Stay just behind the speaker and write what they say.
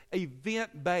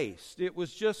event-based. It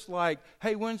was just like,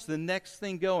 hey, when's the next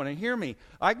thing going? And hear me,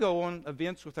 I go on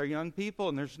events with our young people,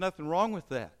 and there's nothing wrong with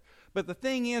that. But the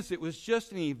thing is, it was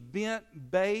just an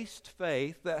event-based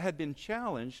faith that had been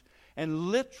challenged and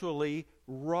literally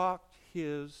rocked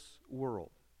his world.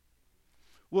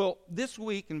 Well, this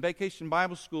week in Vacation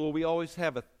Bible School, we always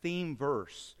have a theme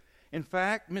verse. In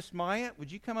fact, Miss Maya, would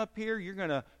you come up here? You're going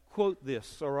to quote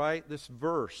this, all right, this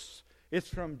verse. It's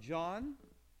from John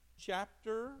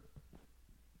chapter,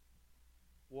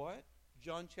 what?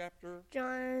 John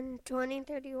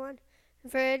 20:31.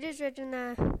 For it is written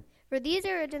that, for these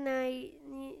are written that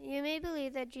you may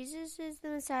believe that Jesus is the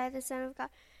Messiah, the Son of God,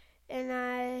 and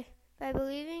that by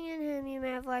believing in him you may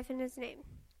have life in his name.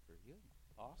 Very good.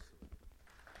 Awesome.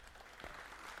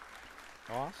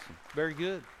 Awesome. Very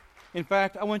good. In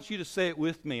fact, I want you to say it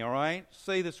with me, all right?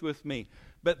 Say this with me.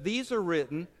 But these are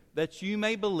written that you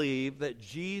may believe that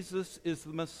Jesus is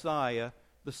the Messiah,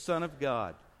 the Son of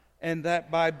God, and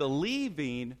that by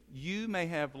believing you may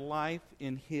have life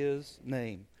in his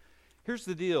name. Here's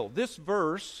the deal. This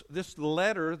verse, this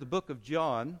letter, the book of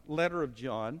John, letter of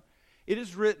John, it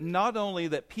is written not only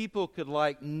that people could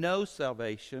know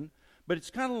salvation, but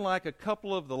it's kind of like a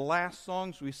couple of the last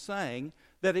songs we sang,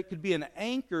 that it could be an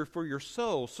anchor for your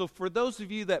soul. So for those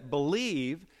of you that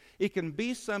believe, it can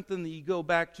be something that you go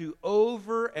back to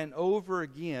over and over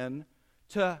again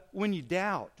to when you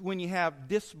doubt, when you have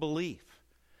disbelief.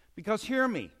 Because hear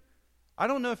me, I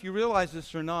don't know if you realize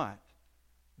this or not,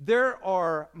 there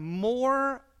are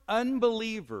more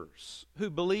unbelievers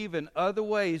who believe in other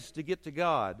ways to get to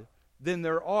God than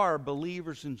there are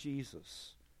believers in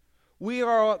Jesus. We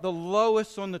are the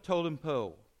lowest on the totem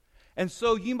pole. And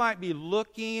so you might be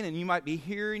looking and you might be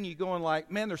hearing, you going like,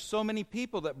 man, there's so many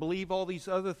people that believe all these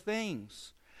other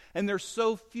things. And there's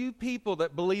so few people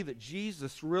that believe that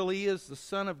Jesus really is the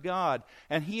Son of God.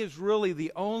 And he is really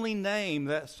the only name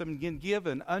that's been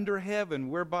given under heaven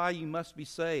whereby you must be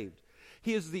saved.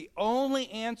 He is the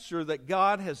only answer that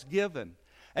God has given.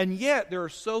 And yet there are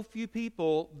so few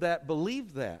people that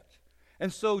believe that.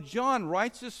 And so John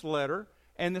writes this letter.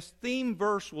 And this theme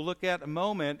verse we'll look at in a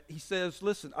moment, he says,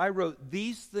 listen, I wrote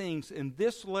these things in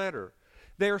this letter.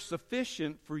 They are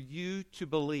sufficient for you to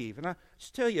believe. And I'll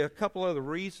just tell you a couple other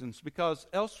reasons, because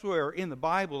elsewhere in the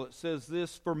Bible it says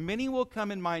this, for many will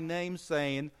come in my name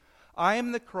saying, I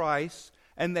am the Christ,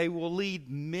 and they will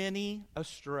lead many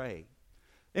astray.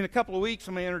 In a couple of weeks,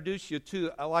 I'm going to introduce you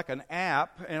to an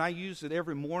app, and I use it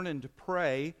every morning to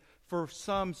pray for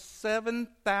some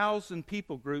 7,000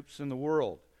 people groups in the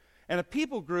world. And a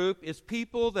people group is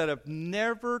people that have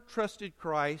never trusted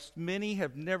Christ. Many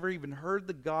have never even heard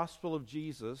the gospel of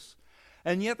Jesus.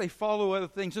 And yet they follow other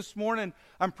things. This morning,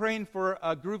 I'm praying for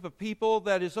a group of people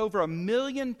that is over 1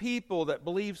 million people that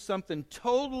believe something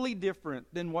totally different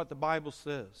than what the Bible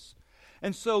says.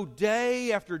 And so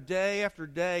day after day after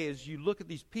day, as you look at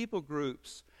these people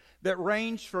groups that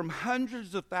range from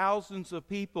hundreds of thousands of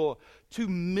people to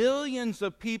millions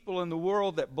of people in the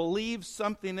world that believe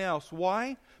something else.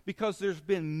 Why? Because there's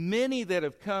been many that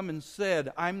have come and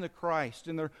said, I'm the Christ,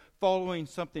 and they're following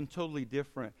something totally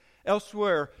different.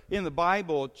 Elsewhere in the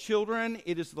Bible, children,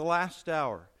 it is the last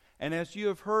hour. And as you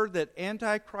have heard that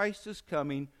Antichrist is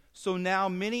coming, so now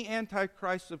many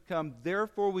Antichrists have come.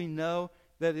 Therefore we know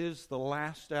that it is the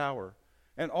last hour.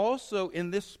 And also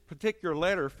in this particular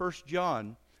letter, 1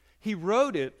 John, he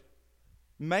wrote it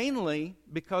mainly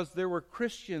because there were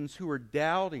Christians who were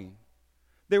doubting.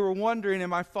 They were wondering,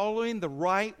 am I following the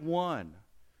right one?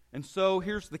 And so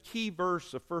here's the key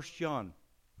verse of 1 John.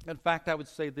 In fact, I would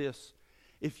say this.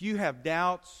 If you have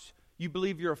doubts, you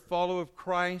believe you're a follower of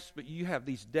Christ, but you have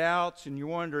these doubts and you're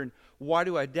wondering, why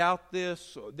do I doubt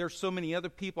this? There's so many other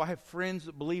people. I have friends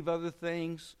that believe other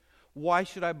things. Why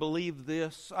should I believe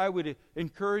this? I would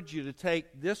encourage you to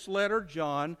take this letter,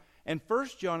 John, and 1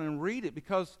 John and read it,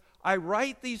 because I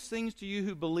write these things to you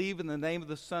who believe in the name of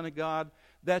the Son of God,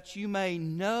 that you may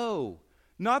know,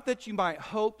 not that you might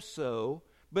hope so,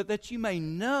 but that you may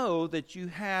know that you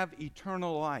have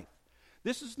eternal life.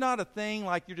 This is not a thing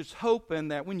like you're just hoping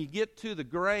that when you get to the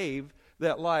grave,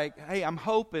 that hey, I'm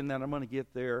hoping that I'm going to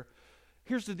get there.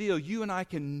 Here's the deal. You and I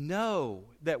can know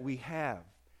that we have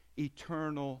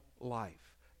eternal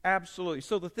life. Absolutely.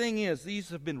 So the thing is, these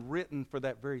have been written for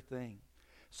that very thing.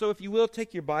 So if you will,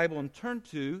 take your Bible and turn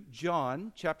to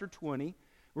John chapter 20.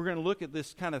 We're going to look at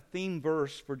this kind of theme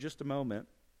verse for just a moment.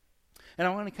 And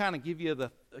I want to kind of give you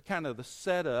the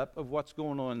setup of what's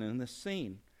going on in this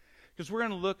scene. Because we're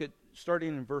going to look at starting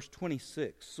in verse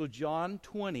 26. So John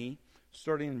 20,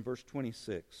 starting in verse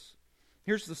 26.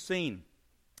 Here's the scene.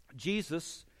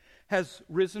 Jesus has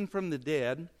risen from the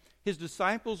dead. his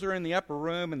disciples are in the upper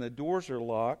room and the doors are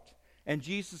locked, and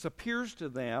Jesus appears to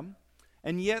them,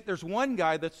 and yet there's one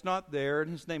guy that's not there,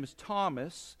 and his name is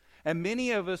Thomas, and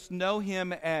many of us know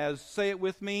him as, say it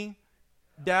with me,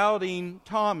 Doubting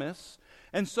Thomas.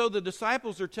 And so the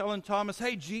disciples are telling Thomas,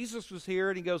 hey, Jesus was here.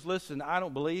 And he goes, listen, I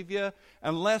don't believe you.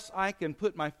 Unless I can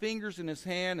put my fingers in his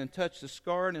hand and touch the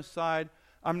scar in his side,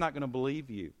 I'm not going to believe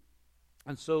you.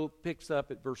 And so it picks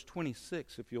up at verse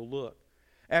 26, if you'll look.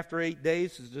 After 8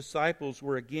 days, his disciples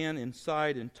were again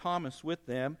inside, and Thomas with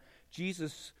them.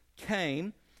 Jesus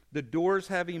came, the doors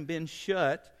having been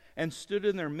shut, and stood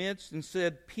in their midst and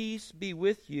said, peace be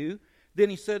with you. Then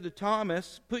he said to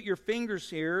Thomas, put your fingers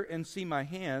here and see my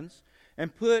hands,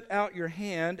 and put out your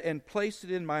hand and place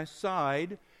it in my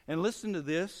side. And listen to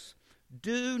this,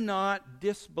 do not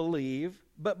disbelieve,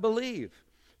 but believe.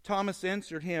 Thomas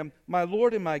answered him, my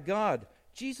Lord and my God.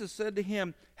 Jesus said to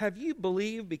him, have you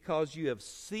believed because you have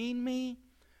seen me?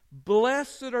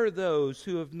 Blessed are those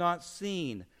who have not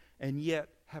seen and yet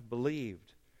have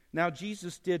believed. Now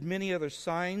Jesus did many other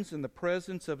signs in the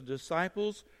presence of the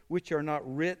disciples, which are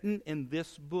not written in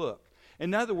this book.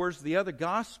 In other words, the other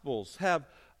Gospels have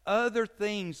other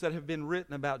things that have been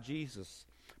written about Jesus.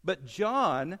 But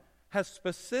John has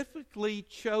specifically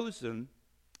chosen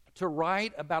to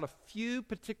write about a few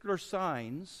particular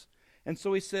signs. And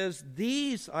so he says,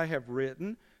 these I have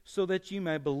written so that you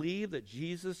may believe that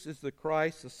Jesus is the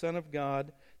Christ, the Son of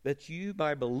God, that you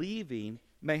by believing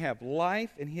may have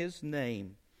life in his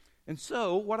name. And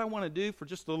so what I want to do for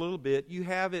just a little bit, you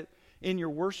have it in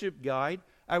your worship guide.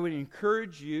 I would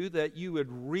encourage you that you would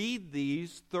read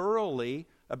these thoroughly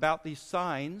about these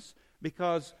signs,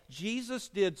 because Jesus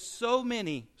did so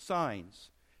many signs.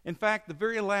 In fact, the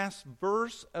very last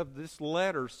verse of this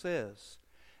letter says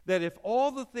that if all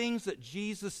the things that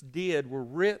Jesus did were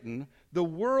written, the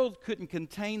world couldn't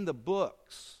contain the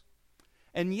books.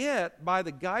 And yet, by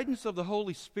the guidance of the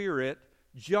Holy Spirit,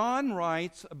 John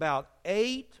writes about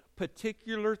 8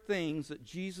 particular things that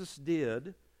Jesus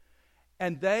did,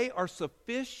 and they are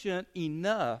sufficient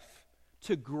enough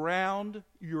to ground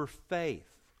your faith.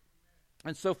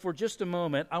 And so for just a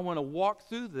moment, I want to walk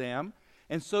through them,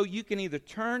 and so you can either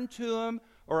turn to them,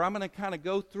 or I'm going to kind of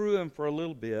go through them for a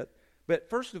little bit. But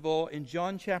first of all, in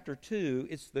John chapter 2,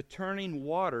 it's the turning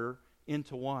water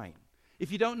into wine.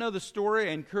 If you don't know the story,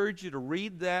 I encourage you to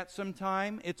read that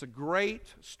sometime. It's a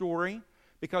great story,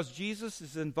 because Jesus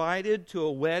is invited to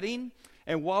a wedding,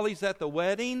 and while he's at the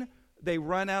wedding, they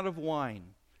run out of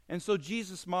wine. And so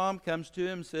Jesus' mom comes to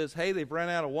him and says, hey, they've run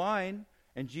out of wine.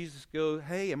 And Jesus goes,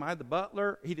 hey, am I the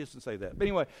butler? He doesn't say that. But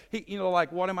anyway,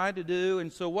 what am I to do?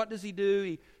 And so what does he do?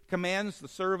 He commands the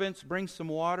servants, bring some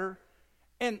water.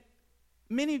 And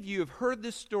many of you have heard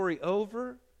this story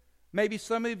over. Maybe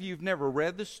some of you have never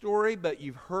read the story, but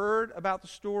you've heard about the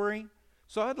story.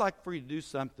 So I'd like for you to do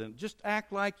something. Just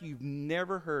act like you've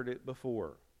never heard it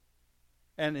before.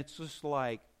 And it's just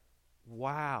like,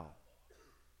 wow.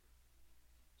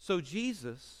 So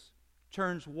Jesus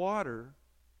turns water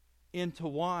into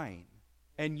wine,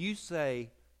 and you say,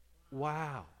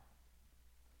 wow.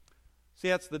 See,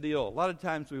 that's the deal. A lot of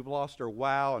times we've lost our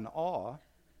wow and awe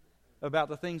about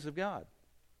the things of God.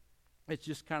 It's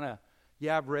just kind of,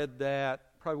 yeah, I've read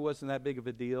that. Probably wasn't that big of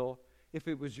a deal. If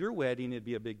it was your wedding, it'd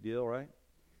be a big deal, right?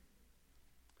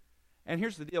 And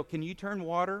here's the deal. Can you turn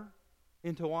water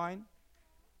into wine?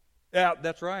 Yeah,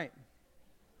 that's right.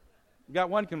 Got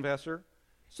one confessor.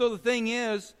 So the thing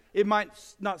is, it might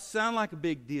not sound like a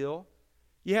big deal.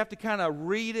 You have to kind of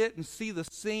read it and see the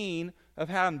scene of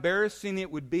how embarrassing it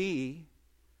would be.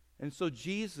 And so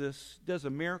Jesus does a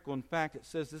miracle. In fact, it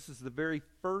says this is the very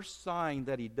first sign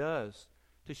that he does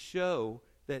to show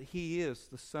that he is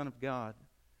the Son of God.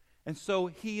 And so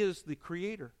he is the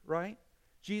creator, right?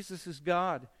 Jesus is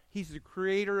God. He's the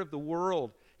creator of the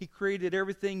world. He created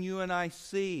everything you and I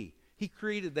see. He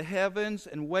created the heavens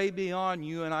and way beyond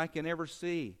you and I can ever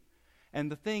see.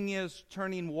 And the thing is,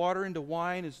 turning water into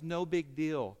wine is no big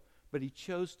deal. But he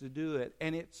chose to do it.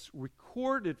 And it's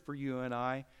recorded for you and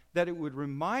I that it would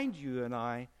remind you and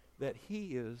I that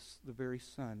he is the very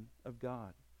Son of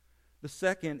God. The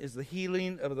second is the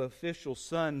healing of the official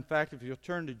son. In fact, if you'll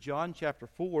turn to John chapter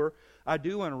 4, I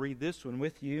do want to read this one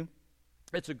with you.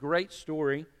 It's a great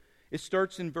story. It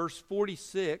starts in verse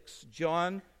 46,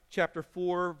 John chapter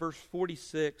 4, verse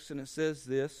 46, and it says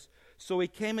this. So he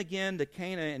came again to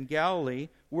Cana in Galilee,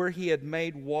 where he had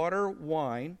made water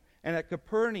wine, and at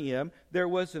Capernaum there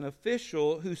was an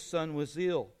official whose son was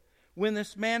ill. When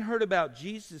this man heard about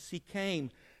Jesus, he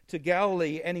came to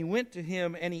Galilee, and he went to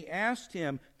him, and he asked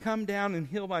him, come down and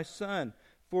heal my son,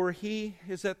 for he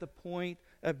is at the point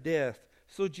of death.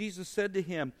 So Jesus said to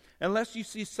him, "Unless you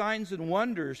see signs and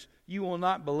wonders, you will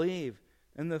not believe."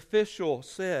 And the official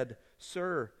said,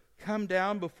 "Sir, come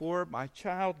down before my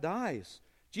child dies."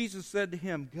 Jesus said to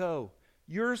him, "Go,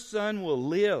 your son will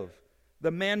live."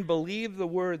 The man believed the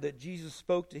word that Jesus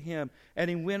spoke to him, and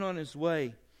he went on his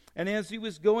way. And as he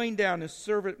was going down, his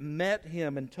servant met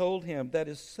him and told him that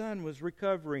his son was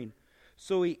recovering.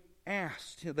 So he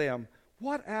asked them,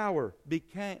 What hour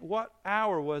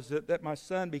was it that my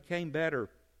son became better?"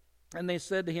 And they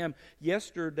said to him,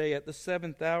 "Yesterday at the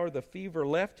 7th hour the fever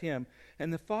left him."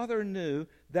 And the father knew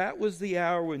that was the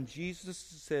hour when Jesus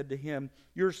said to him,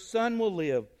 "Your son will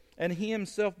live." And he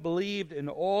himself believed, in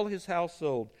all his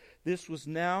household. This was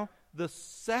now the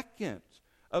second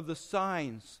of the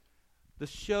signs to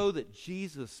show that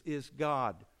Jesus is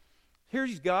God. Here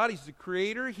he's God, he's the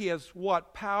creator. He has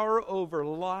what? Power over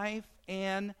life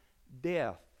and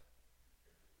death.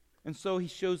 And so he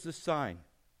shows this sign.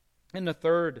 And the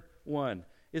third one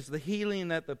is the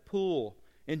healing at the pool.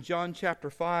 In John chapter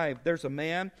 5, there's a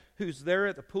man who's there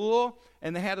at the pool,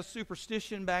 and they had a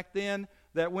superstition back then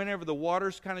that whenever the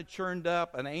water's kind of churned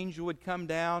up, an angel would come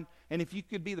down, and if you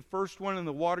could be the first one in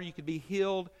the water, you could be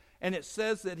healed. And it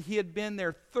says that he had been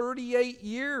there 38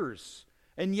 years,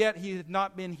 and yet he had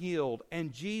not been healed.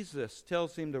 And Jesus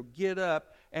tells him to get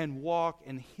up and walk,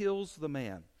 and heals the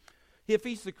man. If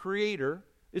he's the creator,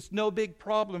 it's no big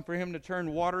problem for him to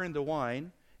turn water into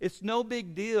wine. It's no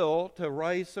big deal to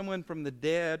raise someone from the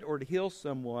dead or to heal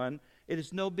someone. It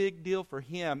is no big deal for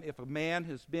him if a man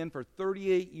has been for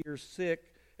 38 years sick,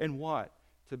 and what?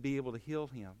 To be able to heal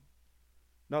him.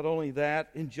 Not only that,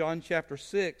 in John chapter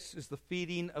 6 is the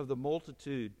feeding of the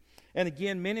multitude. And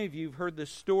again, many of you have heard this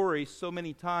story so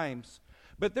many times.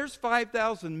 But there's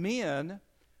 5,000 men.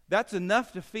 That's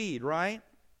enough to feed, right?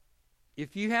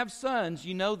 If you have sons,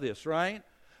 you know this, right?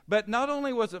 But not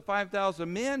only was it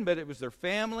 5,000 men, but it was their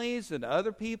families and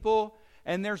other people.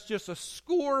 And there's just a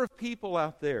score of people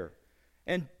out there.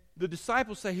 And the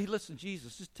disciples say, "Hey, listen,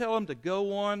 Jesus, just tell them to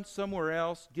go on somewhere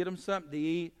else, get them something to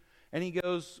eat." And he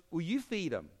goes, "Will you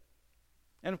feed them?"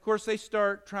 And of course, they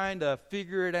start trying to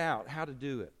figure it out, how to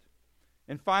do it.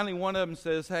 And finally, one of them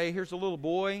says, "Hey, here's a little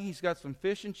boy. He's got some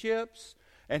fish and chips,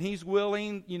 and he's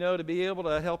willing, to be able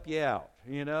to help you out,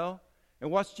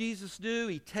 And what's Jesus do?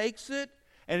 He takes it,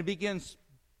 and he begins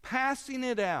passing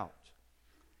it out.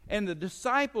 And the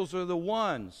disciples are the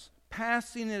ones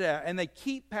passing it out, and they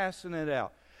keep passing it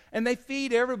out. And they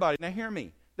feed everybody. Now hear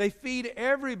me. They feed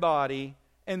everybody,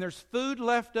 and there's food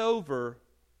left over.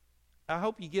 I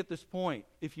hope you get this point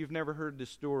if you've never heard this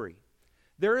story.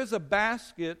 There is a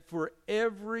basket for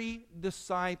every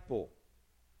disciple.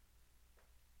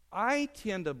 I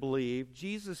tend to believe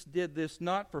Jesus did this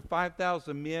not for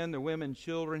 5,000 men, their women,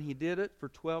 children. He did it for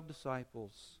 12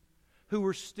 disciples who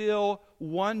were still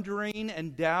wondering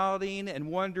and doubting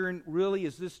and wondering, really,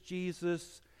 is this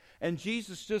Jesus? And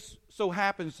Jesus just so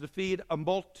happens to feed a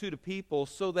multitude of people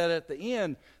so that at the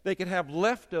end they could have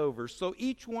leftovers, so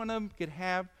each one of them could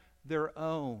have their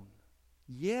own.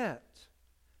 Yet,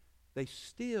 they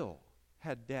still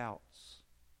had doubts.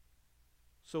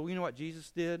 So you know what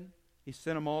Jesus did? He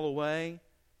sent them all away.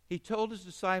 He told his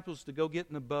disciples to go get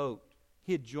in the boat.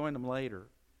 He'd join them later.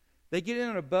 They get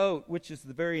in a boat, which is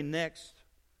the very next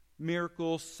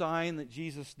miracle sign that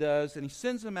Jesus does, and he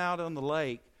sends them out on the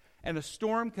lake, and a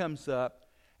storm comes up,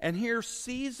 and here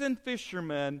seasoned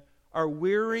fishermen are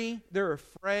weary, they're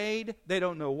afraid, they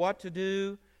don't know what to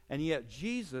do, and yet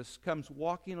Jesus comes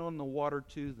walking on the water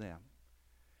to them.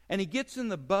 And he gets in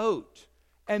the boat,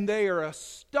 and they are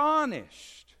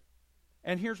astonished.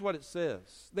 And here's what it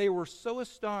says. They were so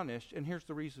astonished, and here's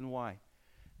the reason why.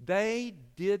 They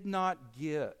did not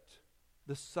get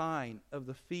the sign of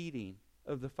the feeding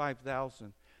of the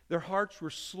 5,000. Their hearts were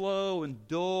slow and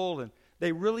dull, and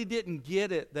they really didn't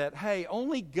get it that, hey,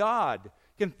 only God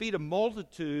can feed a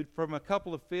multitude from a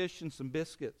couple of fish and some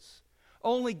biscuits.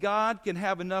 Only God can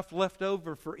have enough left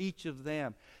over for each of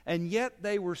them. And yet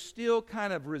they were still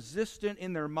kind of resistant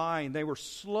in their mind. They were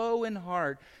slow in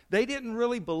heart. They didn't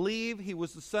really believe he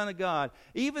was the Son of God,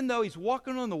 even though he's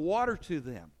walking on the water to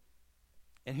them.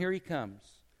 And here he comes.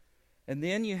 And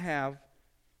then you have,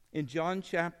 in John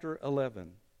chapter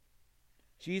 11,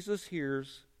 Jesus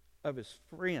hears of his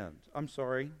friend. I'm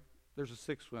sorry, there's a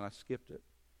sixth one. I skipped it.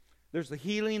 There's the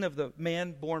healing of the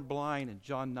man born blind in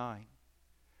John 9.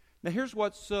 Now here's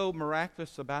what's so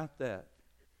miraculous about that.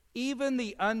 Even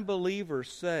the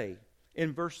unbelievers say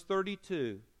in verse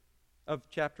 32 of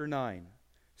chapter 9,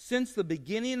 since the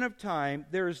beginning of time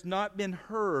there has not been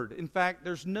heard, in fact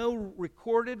there's no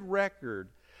recorded record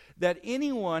that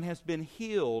anyone has been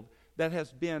healed that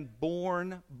has been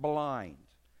born blind.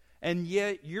 And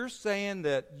yet you're saying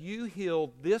that you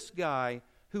healed this guy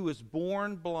who was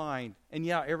born blind. And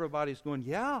yeah, everybody's going,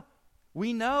 yeah,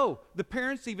 we know. The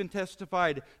parents even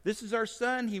testified, this is our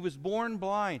son, he was born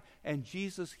blind. And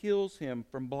Jesus heals him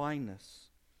from blindness.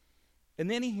 And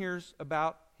then he hears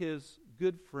about his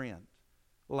good friend,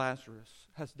 Lazarus,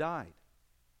 has died.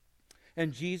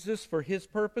 And Jesus, for his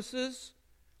purposes,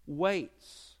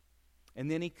 waits. And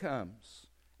then he comes.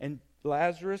 And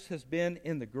Lazarus has been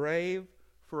in the grave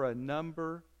for a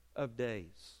number of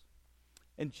days.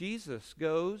 And Jesus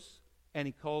goes and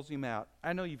he calls him out.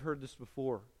 I know you've heard this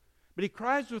before. But he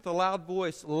cries with a loud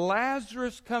voice,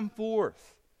 Lazarus, come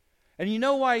forth. And you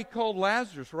know why he called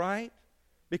Lazarus, right?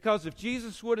 Because if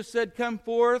Jesus would have said, come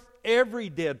forth, every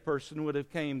dead person would have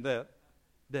came that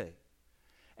day.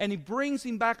 And he brings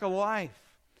him back alive.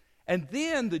 And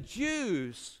then the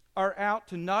Jews are out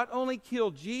to not only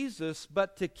kill Jesus,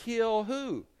 but to kill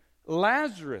who?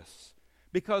 Lazarus.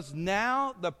 Because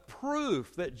now the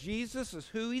proof that Jesus is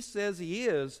who he says he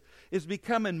is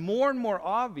becoming more and more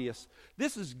obvious.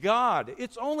 This is God.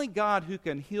 It's only God who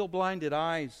can heal blinded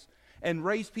eyes and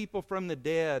raise people from the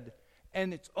dead.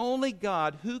 And it's only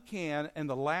God who can, and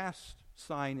the last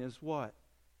sign is what?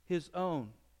 His own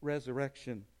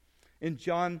resurrection. In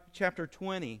John chapter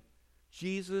 20,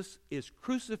 Jesus is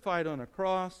crucified on a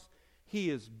cross. He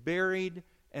is buried,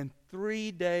 and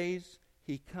 3 days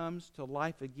he comes to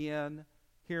life again.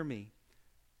 Hear me.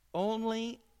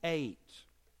 Only 8.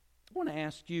 I want to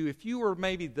ask you, if you were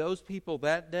maybe those people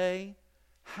that day,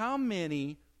 how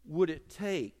many would it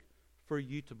take for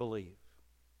you to believe?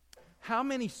 How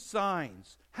many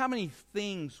signs, how many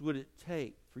things would it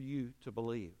take for you to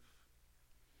believe?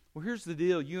 Well, here's the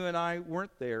deal. You and I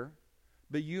weren't there,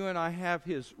 but you and I have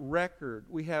his record.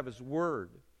 We have his word.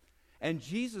 And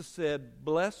Jesus said,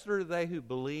 blessed are they who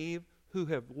believe, who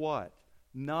have what?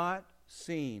 Not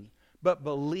seen, but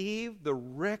believe the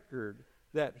record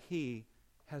that he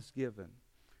has given.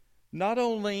 Not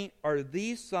only are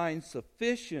these signs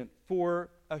sufficient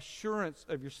for assurance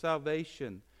of your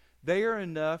salvation, they are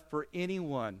enough for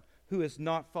anyone who has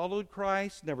not followed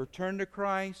Christ, never turned to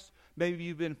Christ. Maybe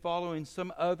you've been following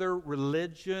some other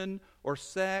religion or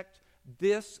sect.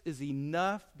 This is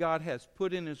enough. God has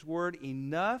put in his word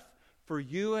enough for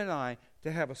you and I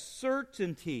to have a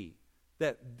certainty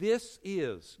that this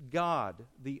is God,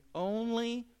 the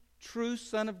only true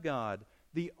Son of God,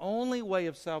 the only way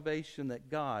of salvation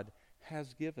that God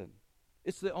has given.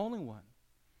 It's the only one.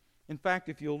 In fact,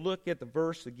 if you'll look at the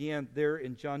verse again there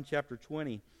in John chapter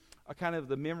 20, kind of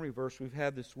the memory verse we've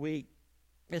had this week,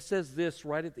 it says this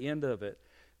right at the end of it,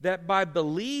 that by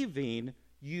believing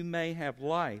you may have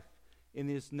life in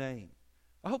his name.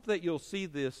 I hope that you'll see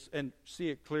this and see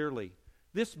it clearly.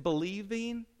 This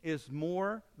believing is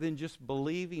more than just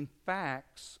believing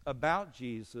facts about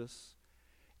Jesus.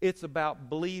 It's about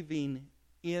believing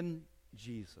in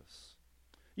Jesus.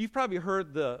 You've probably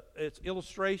heard its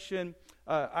illustration.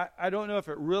 I don't know if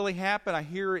it really happened. I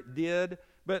hear it did.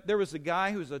 But there was a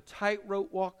guy who was a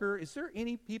tightrope walker. Is there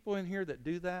any people in here that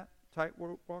do that?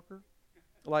 Tightrope walker?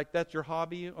 Like that's your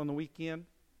hobby on the weekend?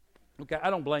 Okay, I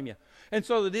don't blame you. And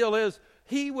so the deal is,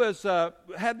 he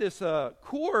had this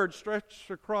cord stretched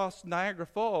across Niagara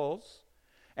Falls,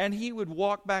 and he would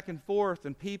walk back and forth,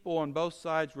 and people on both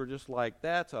sides were just like,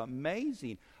 that's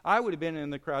amazing. I would have been in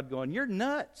the crowd going, you're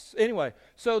nuts. Anyway,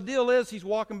 so the deal is, he's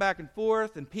walking back and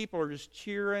forth, and people are just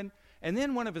cheering. And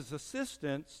then one of his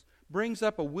assistants brings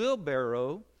up a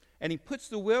wheelbarrow, and he puts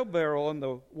the wheelbarrow on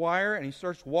the wire, and he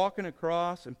starts walking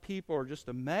across, and people are just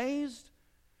amazed.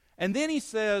 And then he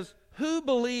says, who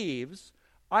believes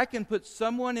I can put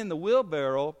someone in the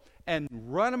wheelbarrow and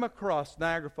run them across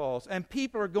Niagara Falls? And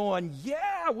people are going,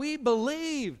 yeah, we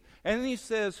believe. And then he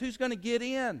says, who's going to get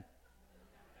in?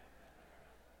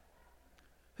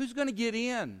 Who's going to get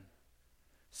in?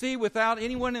 See, without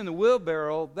anyone in the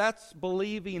wheelbarrow, that's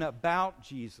believing about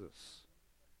Jesus.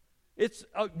 It's,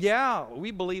 yeah,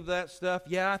 we believe that stuff.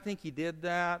 Yeah, I think he did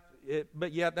that.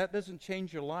 But yeah, that doesn't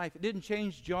change your life. It didn't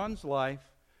change John's life,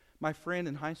 my friend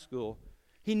in high school.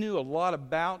 He knew a lot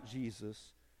about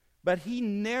Jesus, but he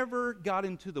never got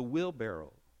into the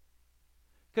wheelbarrow.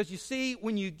 Because you see,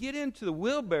 when you get into the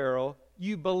wheelbarrow,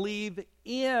 you believe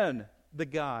in the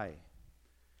guy.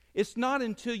 It's not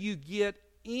until you get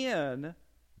in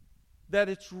that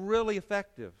it's really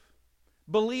effective.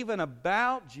 Believing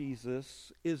about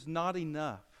Jesus is not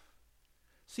enough.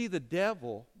 See, the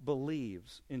devil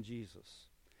believes in Jesus.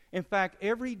 In fact,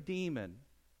 every demon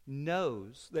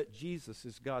knows that Jesus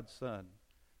is God's Son.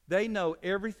 They know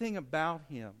everything about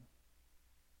him,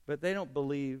 but they don't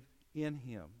believe in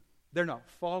him. They're not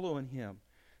following him.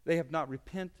 They have not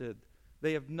repented.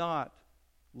 They have not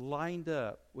lined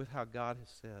up with how God has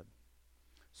said.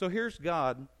 So here's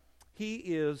God. He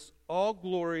is all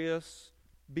glorious,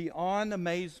 beyond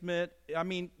amazement. I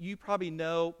mean, you probably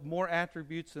know more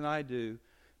attributes than I do.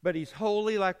 But He's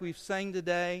holy, like we've sang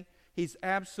today. He's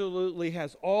absolutely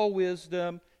has all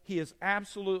wisdom. He is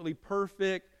absolutely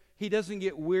perfect. He doesn't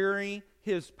get weary.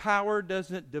 His power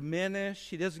doesn't diminish.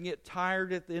 He doesn't get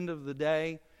tired at the end of the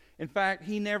day. In fact,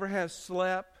 He never has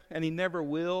slept, and He never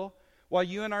will. While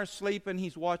you and I are sleeping,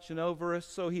 He's watching over us.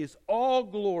 So He is all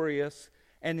glorious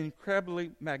and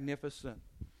incredibly magnificent.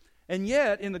 And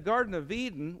yet, in the Garden of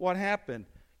Eden, what happened?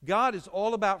 God is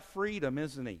all about freedom,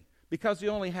 isn't He? Because He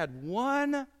only had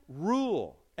one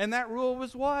rule. And that rule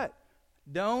was what?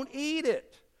 Don't eat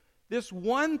it. This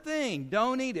one thing,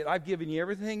 don't eat it. I've given you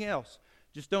everything else.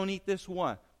 Just don't eat this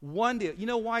one. One deal. You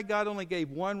know why God only gave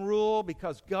one rule?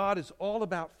 Because God is all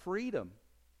about freedom.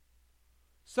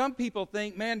 Some people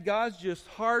think, man, God's just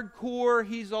hardcore.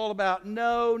 He's all about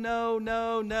no, no,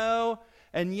 no, no.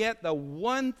 And yet the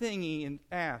one thing He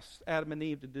asked Adam and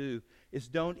Eve to do is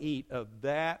don't eat of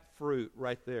that fruit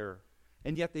right there.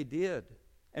 And yet they did.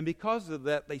 And because of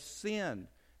that, they sinned.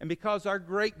 And because our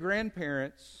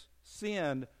great-grandparents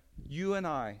sinned, you and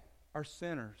I are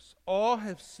sinners. All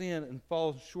have sinned and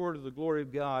fallen short of the glory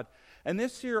of God. And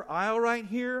this here aisle right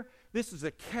here, this is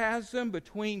a chasm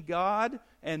between God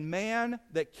and man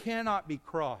that cannot be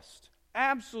crossed.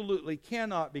 Absolutely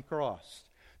cannot be crossed.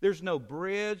 There's no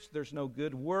bridge. There's no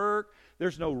good work.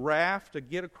 There's no raft to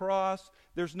get across.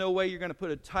 There's no way you're going to put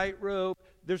a tightrope.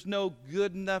 There's no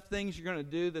good enough things you're going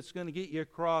to do that's going to get you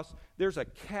across. There's a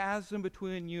chasm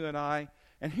between you and I.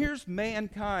 And here's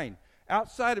mankind.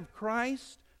 Outside of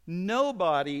Christ,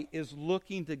 nobody is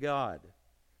looking to God.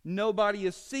 Nobody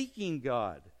is seeking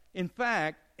God. In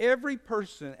fact, every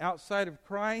person outside of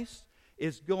Christ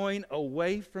is going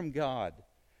away from God.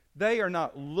 They are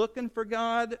not looking for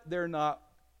God. They're not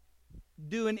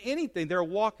doing anything. They're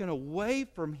walking away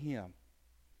from Him.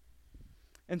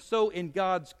 And so in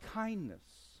God's kindness,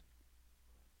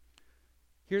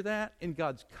 hear that? In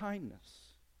God's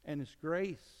kindness and His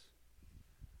grace,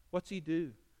 what's He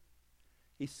do?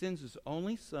 He sends His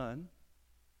only Son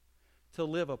to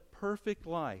live a perfect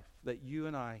life that you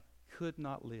and I could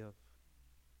not live.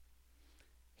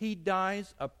 He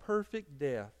dies a perfect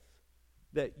death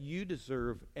that you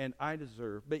deserve and I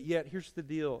deserve. But yet, here's the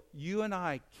deal. You and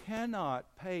I cannot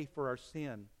pay for our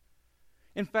sin.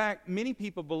 In fact, many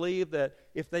people believe that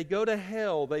if they go to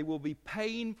hell, they will be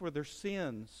paying for their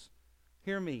sins.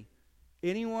 Hear me.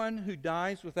 Anyone who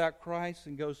dies without Christ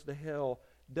and goes to hell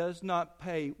does not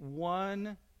pay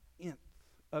 1/10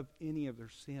 of any of their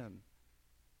sin.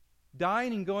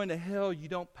 Dying and going to hell, you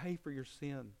don't pay for your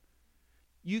sin.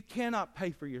 You cannot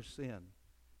pay for your sin.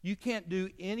 You can't do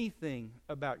anything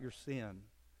about your sin.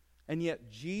 And yet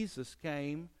Jesus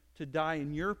came to die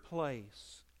in your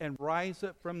place and rise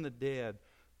up from the dead,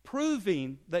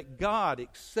 proving that God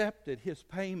accepted His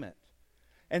payment.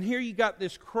 And here you got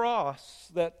this cross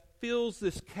that fills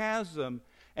this chasm,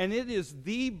 and it is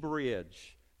the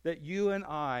bridge that you and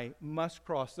I must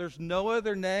cross. There's no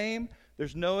other name,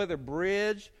 there's no other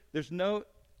bridge, there's no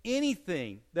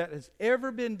anything that has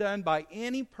ever been done by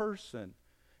any person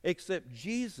except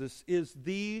Jesus is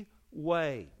the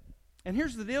way. And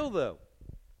here's the deal, though.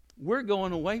 We're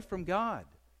going away from God.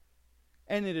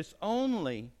 And it is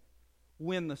only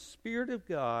when the Spirit of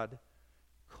God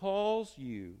calls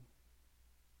you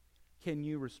can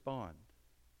you respond.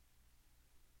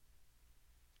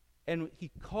 And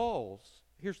He calls,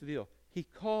 here's the deal, He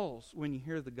calls when you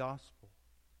hear the gospel.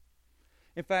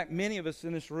 In fact, many of us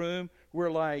in this room,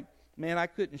 we're like, man, I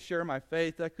couldn't share my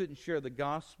faith. I couldn't share the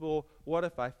gospel. What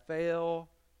if I fail?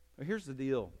 Well, here's the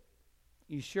deal.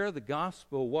 You share the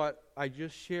gospel, what I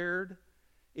just shared,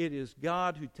 it is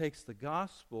God who takes the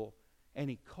gospel and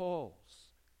He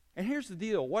calls. And here's the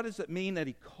deal. What does it mean that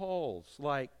He calls?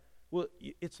 Like, well,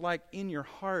 it's like in your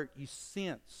heart you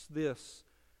sense this,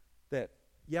 that,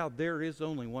 yeah, there is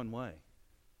only one way.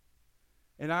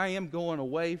 And I am going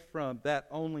away from that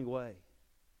only way.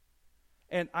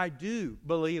 And I do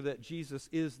believe that Jesus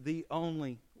is the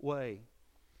only way.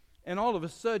 And all of a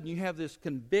sudden you have this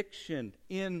conviction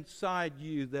inside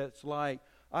you that's like,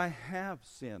 I have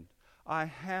sinned. I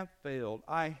have failed.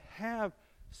 I have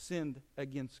sinned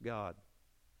against God.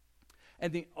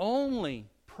 And the only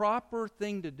proper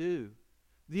thing to do,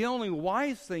 the only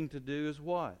wise thing to do is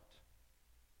what?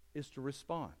 Is to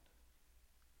respond.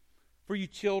 For you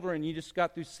children, you just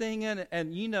got through singing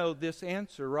and you know this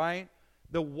answer, right?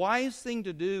 The wise thing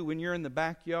to do when you're in the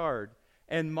backyard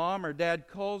and mom or dad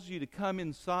calls you to come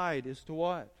inside is to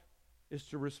what? Is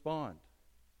to respond.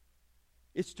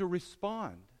 It's to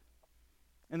respond.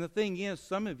 And the thing is,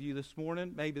 some of you this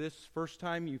morning, maybe this is the first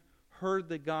time you've heard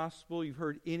the gospel, you've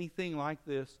heard anything like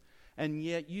this, and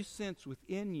yet you sense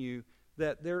within you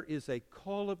that there is a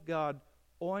call of God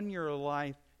on your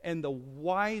life, and the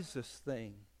wisest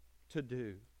thing to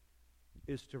do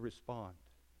is to respond.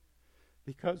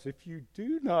 Because if you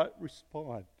do not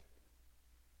respond,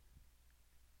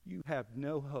 you have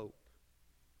no hope.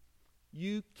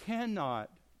 You cannot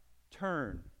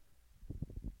turn.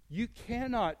 You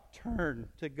cannot turn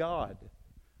to God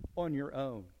on your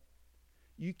own.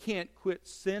 You can't quit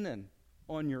sinning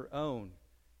on your own.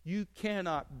 You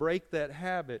cannot break that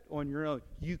habit on your own.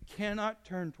 You cannot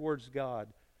turn towards God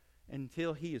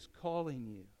until He is calling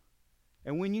you.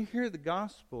 And when you hear the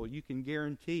gospel, you can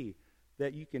guarantee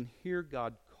that you can hear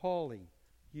God calling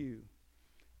you.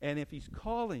 And if He's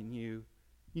calling you,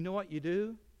 you know what you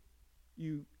do?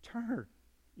 You turn.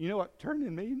 You know what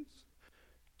turning means?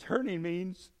 Turning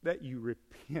means that you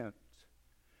repent.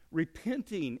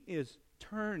 Repenting is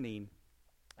turning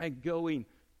and going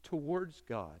towards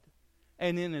God.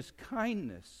 And in His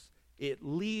kindness, it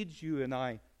leads you and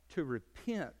I to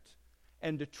repent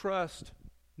and to trust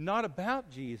not about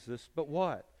Jesus, but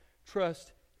what?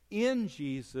 Trust in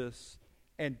Jesus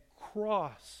and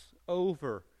cross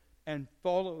over and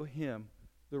follow Him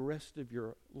the rest of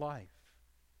your life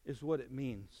is what it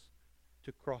means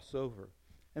to cross over.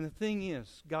 And the thing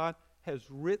is, God has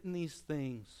written these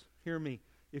things. Hear me.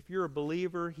 If you're a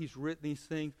believer, He's written these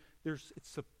things. It's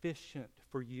sufficient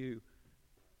for you.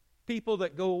 People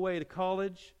that go away to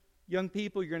college, young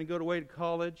people, you're going to go away to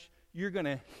college. You're going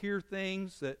to hear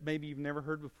things that maybe you've never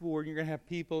heard before. You're going to have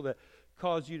people that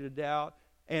cause you to doubt.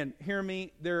 And hear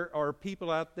me, there are people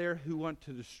out there who want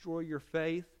to destroy your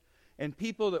faith. And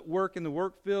people that work in the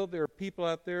work field, there are people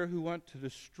out there who want to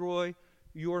destroy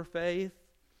your faith.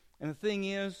 And the thing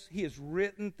is, He has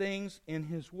written things in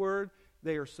His Word.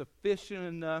 They are sufficient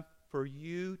enough for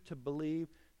you to believe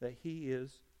that He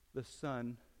is the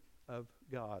Son of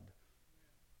God.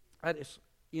 I just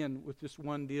end with this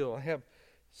one deal. I have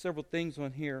several things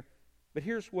on here, but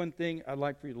here's one thing I'd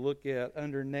like for you to look at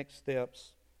under next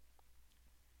steps.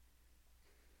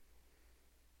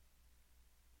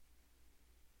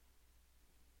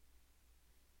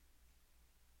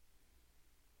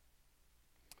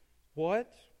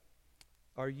 What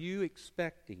are you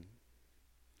expecting?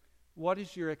 What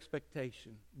is your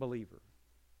expectation, believer,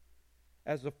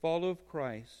 as a follower of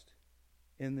Christ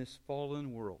in this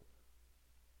fallen world?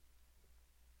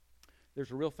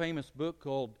 There's a real famous book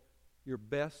called Your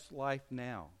Best Life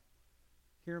Now.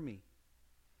 Hear me.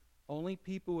 Only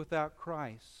people without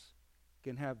Christ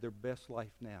can have their best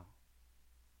life now.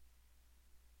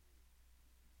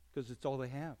 Because it's all they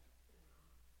have.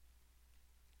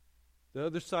 The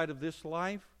other side of this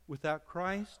life without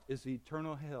Christ is the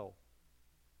eternal hell.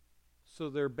 So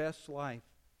their best life,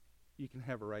 you can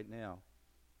have it right now.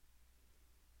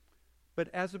 But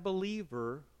as a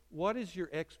believer, what is your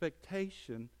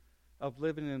expectation of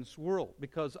living in this world?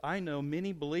 Because I know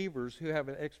many believers who have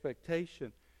an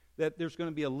expectation that there's going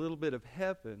to be a little bit of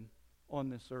heaven on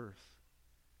this earth.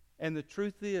 And the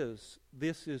truth is,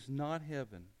 this is not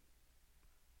heaven.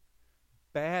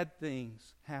 Bad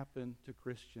things happen to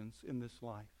Christians in this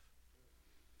life.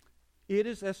 It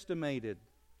is estimated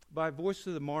by Voice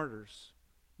of the Martyrs,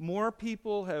 more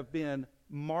people have been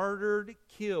martyred,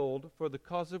 killed for the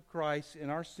cause of Christ in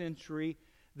our century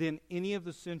than any of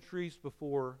the centuries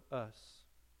before us.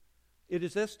 It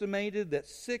is estimated that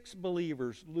 6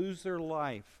 believers lose their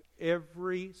life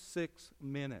every 6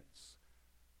 minutes.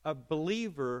 A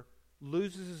believer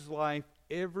loses his life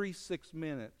every 6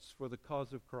 minutes for the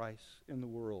cause of Christ in the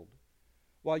world.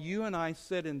 While you and I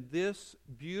sit in this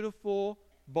beautiful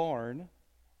barn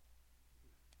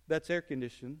that's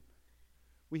air-conditioned,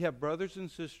 we have brothers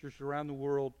and sisters around the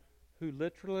world who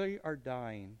literally are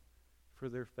dying for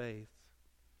their faith.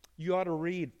 You ought to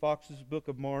read Fox's Book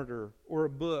of Martyr, or a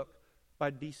book by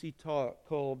D.C. Talk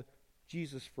called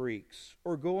Jesus Freaks,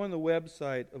 or go on the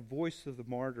website of Voice of the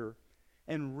Martyr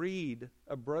and read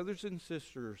of brothers and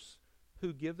sisters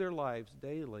who give their lives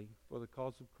daily for the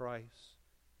cause of Christ.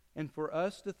 And for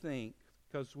us to think,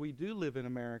 because we do live in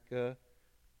America,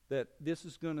 that this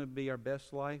is going to be our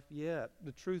best life yet.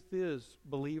 The truth is,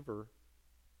 believer,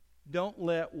 don't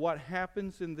let what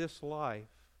happens in this life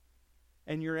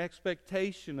and your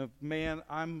expectation of, man,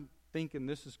 I'm thinking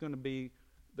this is going to be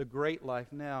the great life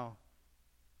now.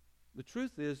 The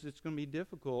truth is, it's going to be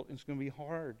difficult and it's going to be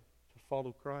hard to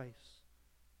follow Christ.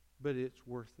 But it's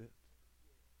worth it.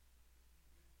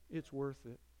 It's worth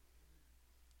it.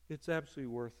 It's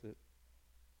absolutely worth it.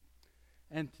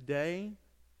 And today,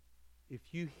 if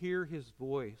you hear His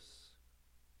voice,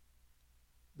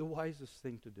 the wisest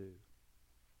thing to do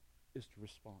is to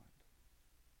respond.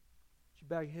 Would you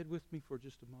bow your head with me for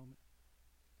just a moment?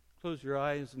 Close your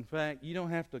eyes. In fact, you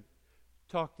don't have to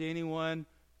talk to anyone.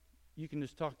 You can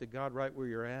just talk to God right where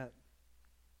you're at.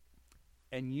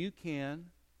 And you can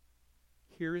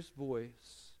hear His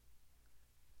voice,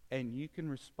 and you can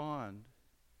respond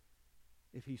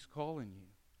if He's calling you.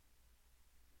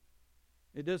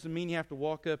 It doesn't mean you have to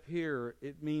walk up here.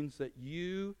 It means that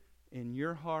you, in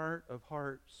your heart of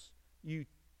hearts, you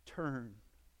turn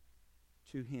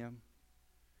to Him.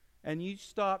 And you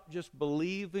stop just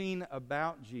believing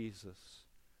about Jesus,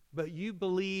 but you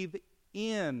believe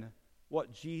in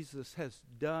what Jesus has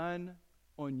done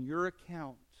on your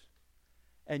account.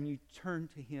 And you turn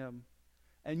to Him.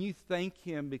 And you thank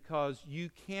Him because you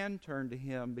can turn to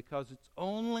Him, because it's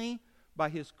only by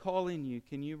His calling you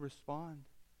can you respond.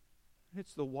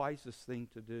 It's the wisest thing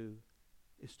to do,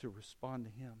 is to respond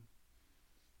to Him.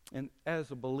 And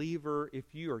as a believer,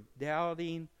 if you are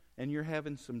doubting and you're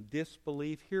having some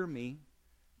disbelief, hear me.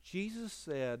 Jesus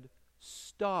said,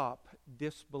 stop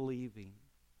disbelieving.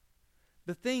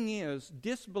 The thing is,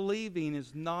 disbelieving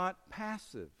is not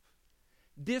passive.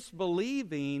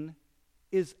 Disbelieving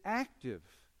is active.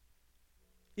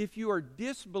 If you are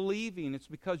disbelieving, it's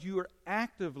because you are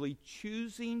actively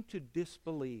choosing to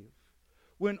disbelieve.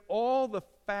 When all the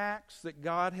facts that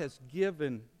God has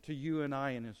given to you and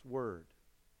I in His Word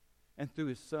and through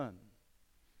His Son,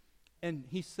 and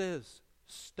He says,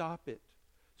 stop it.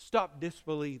 Stop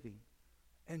disbelieving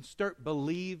and start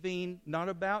believing not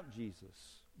about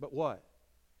Jesus, but what?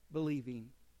 Believing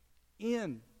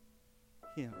in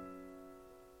Him.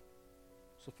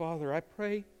 So, Father, I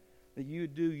pray that you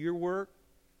do your work.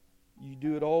 You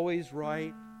do it always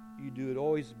right. You do it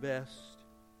always best.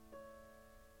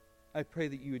 I pray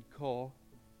that you would call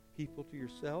people to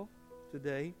yourself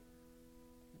today.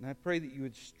 And I pray that you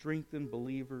would strengthen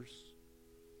believers.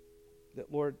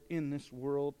 That, Lord, in this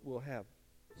world we'll have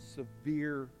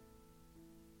severe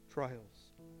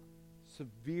trials,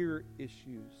 severe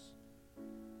issues.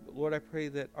 But, Lord, I pray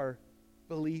that our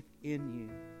belief in you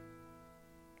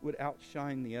would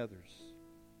outshine the others.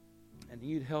 And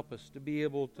you'd help us to be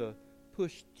able to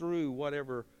push through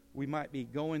whatever we might be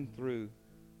going through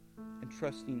and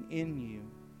trusting in you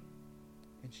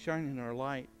and shining our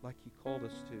light like you called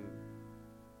us to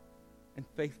and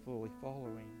faithfully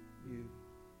following you.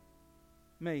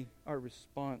 May our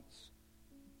response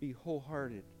be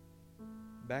wholehearted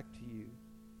back to you.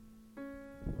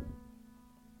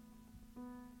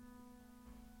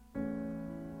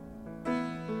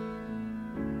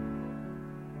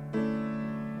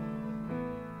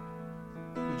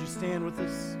 Would you stand with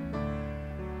us?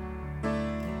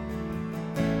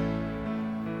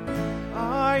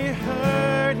 Are you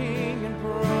hurting and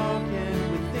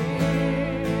broken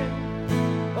within?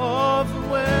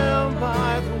 Overwhelmed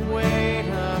by the weight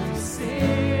of your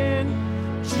sin?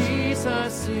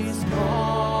 Jesus is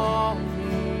calling.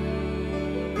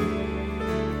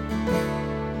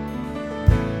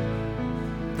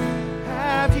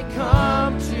 Have you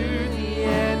come to the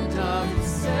end of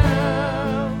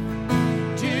yourself?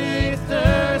 Do you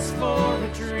thirst for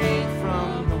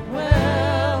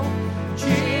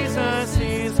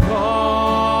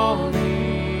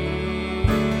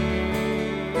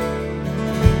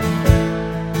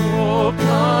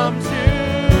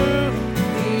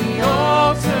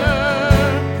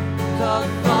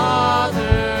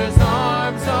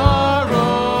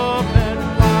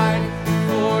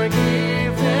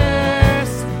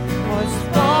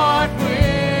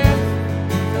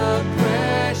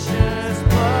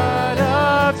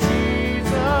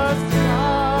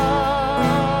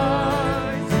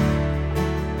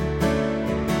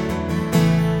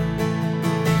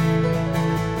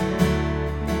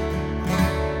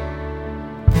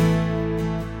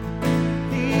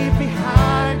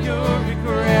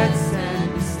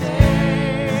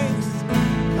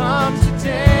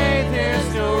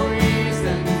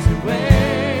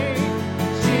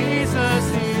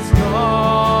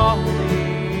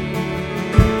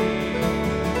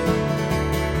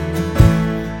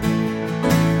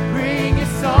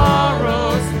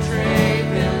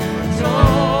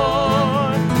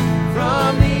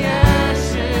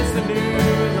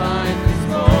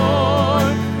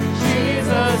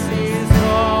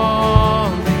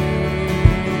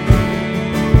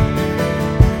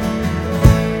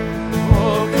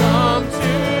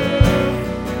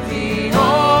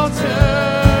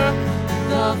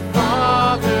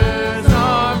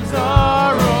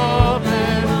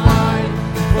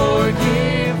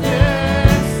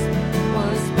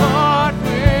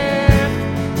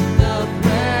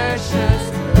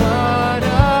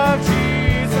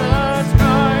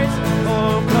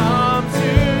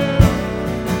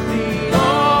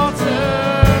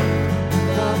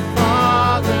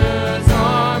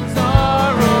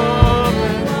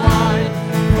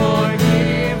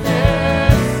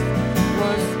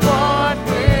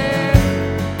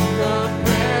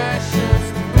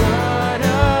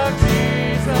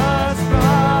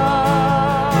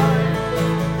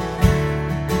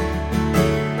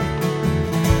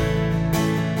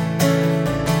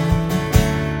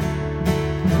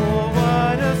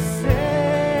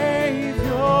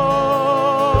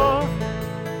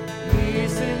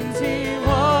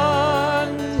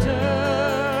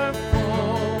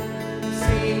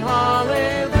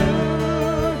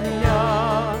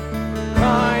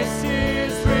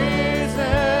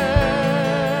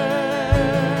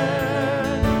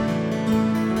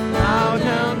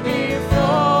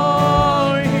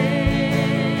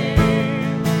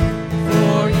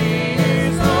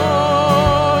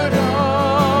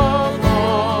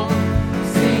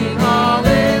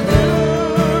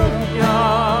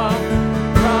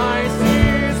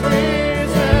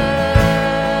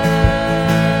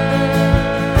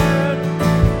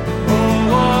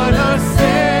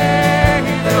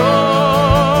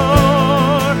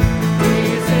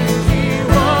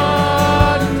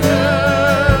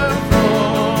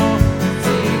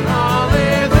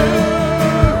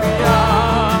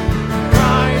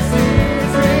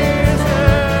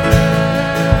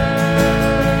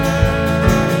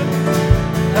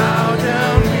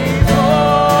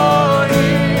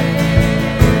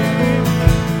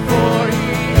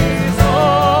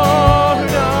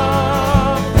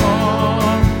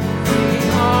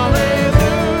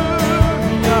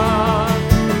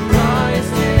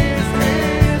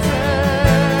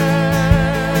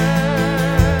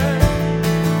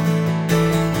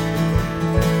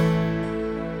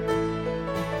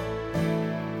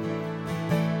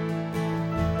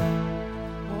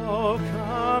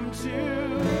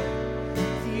unto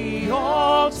the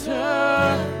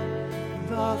altar.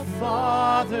 The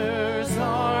Father's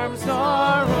arms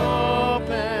are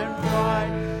open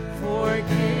wide.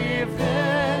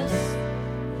 Forgiveness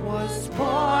was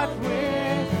bought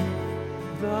with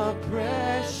the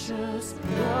precious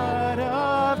blood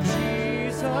of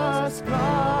Jesus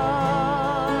Christ.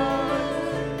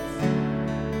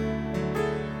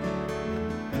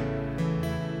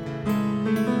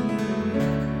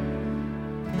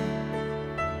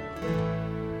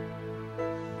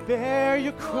 Bear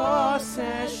your cross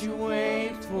as you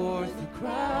wait for the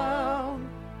crown.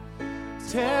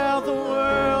 Tell the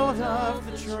world of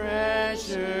the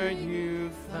treasure you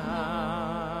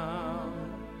found.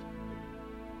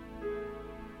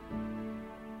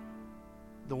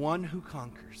 The one who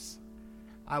conquers,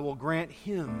 I will grant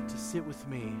him to sit with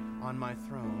me on my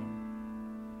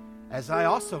throne, as I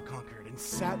also conquered and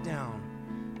sat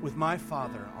down with my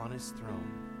Father on his throne.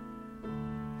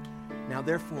 Now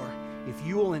therefore, if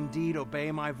you will indeed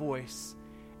obey my voice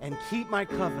and keep my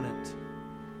covenant,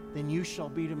 then you shall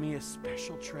be to me a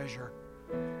special treasure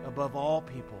above all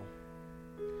people.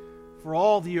 For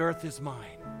all the earth is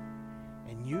mine,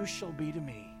 and you shall be to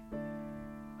me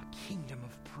a kingdom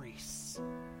of priests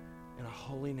and a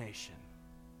holy nation.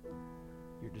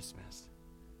 You're dismissed.